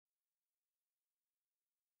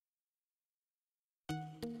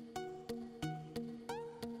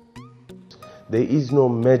There is no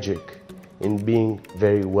magic in being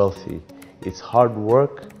very wealthy. It's hard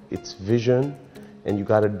work, it's vision, and you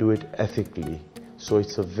gotta do it ethically. So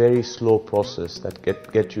it's a very slow process that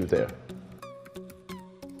get you there.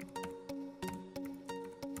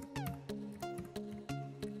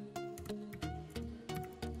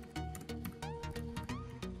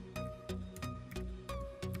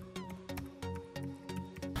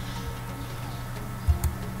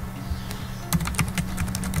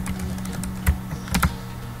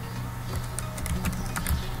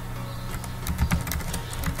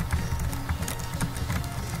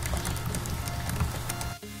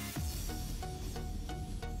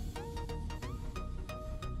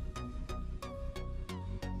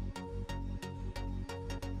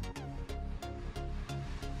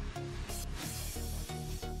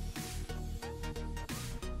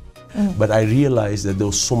 But I realized that there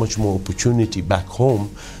was so much more opportunity back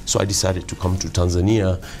home, so I decided to come to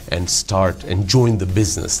Tanzania and start and join the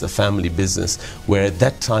business, the family business, where at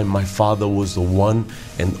that time my father was the one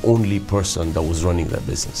and only person that was running that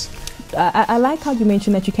business. I like how you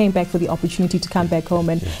mentioned that you came back for the opportunity to come back home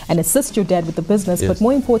and assist your dad with the business, but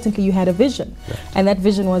more importantly you had a vision. And that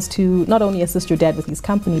vision was to not only assist your dad with his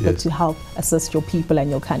company, but to help assist your people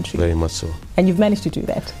and your country. Very much so. And you've managed to do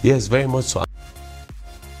that. Yes, very much so.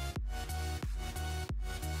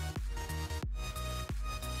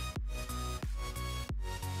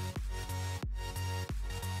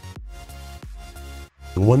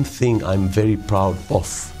 One thing I'm very proud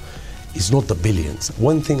of is not the billions.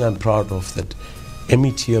 One thing I'm proud of that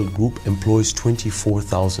METL Group employs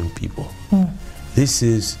 24,000 people. This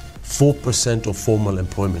is 4% of formal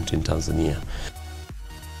employment in Tanzania.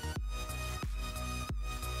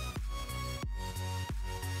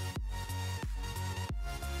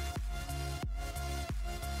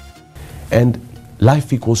 And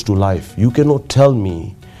life equals to life. You cannot tell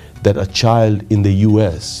me that a child in the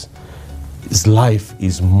US, his life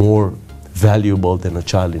is more valuable than a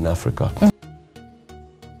child in Africa.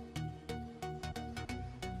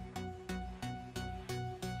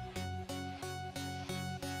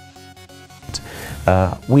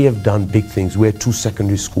 We have done big things. We had 2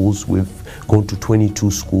 secondary schools. We've gone to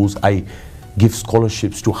 22 schools. I give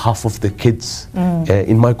scholarships to half of the kids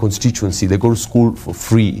in my constituency. They go to school for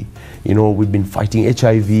free. You know, we've been fighting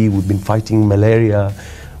HIV, we've been fighting malaria.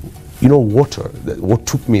 You know, water, what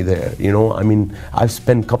took me there, you know, I mean, I've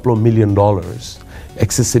spent a couple of $1 million.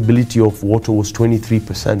 Accessibility of water was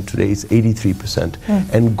 23%, today it's 83%.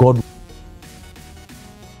 And God,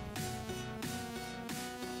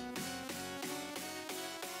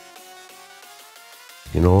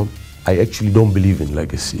 you know, I actually don't believe in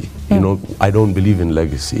legacy. You know, I don't believe in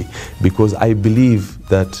legacy because I believe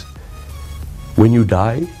that when you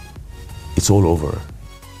die, it's all over.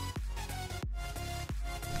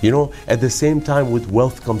 You know, at the same time, with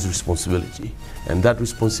wealth comes responsibility. And that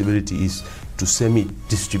responsibility is to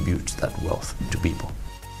semi-distribute that wealth to people.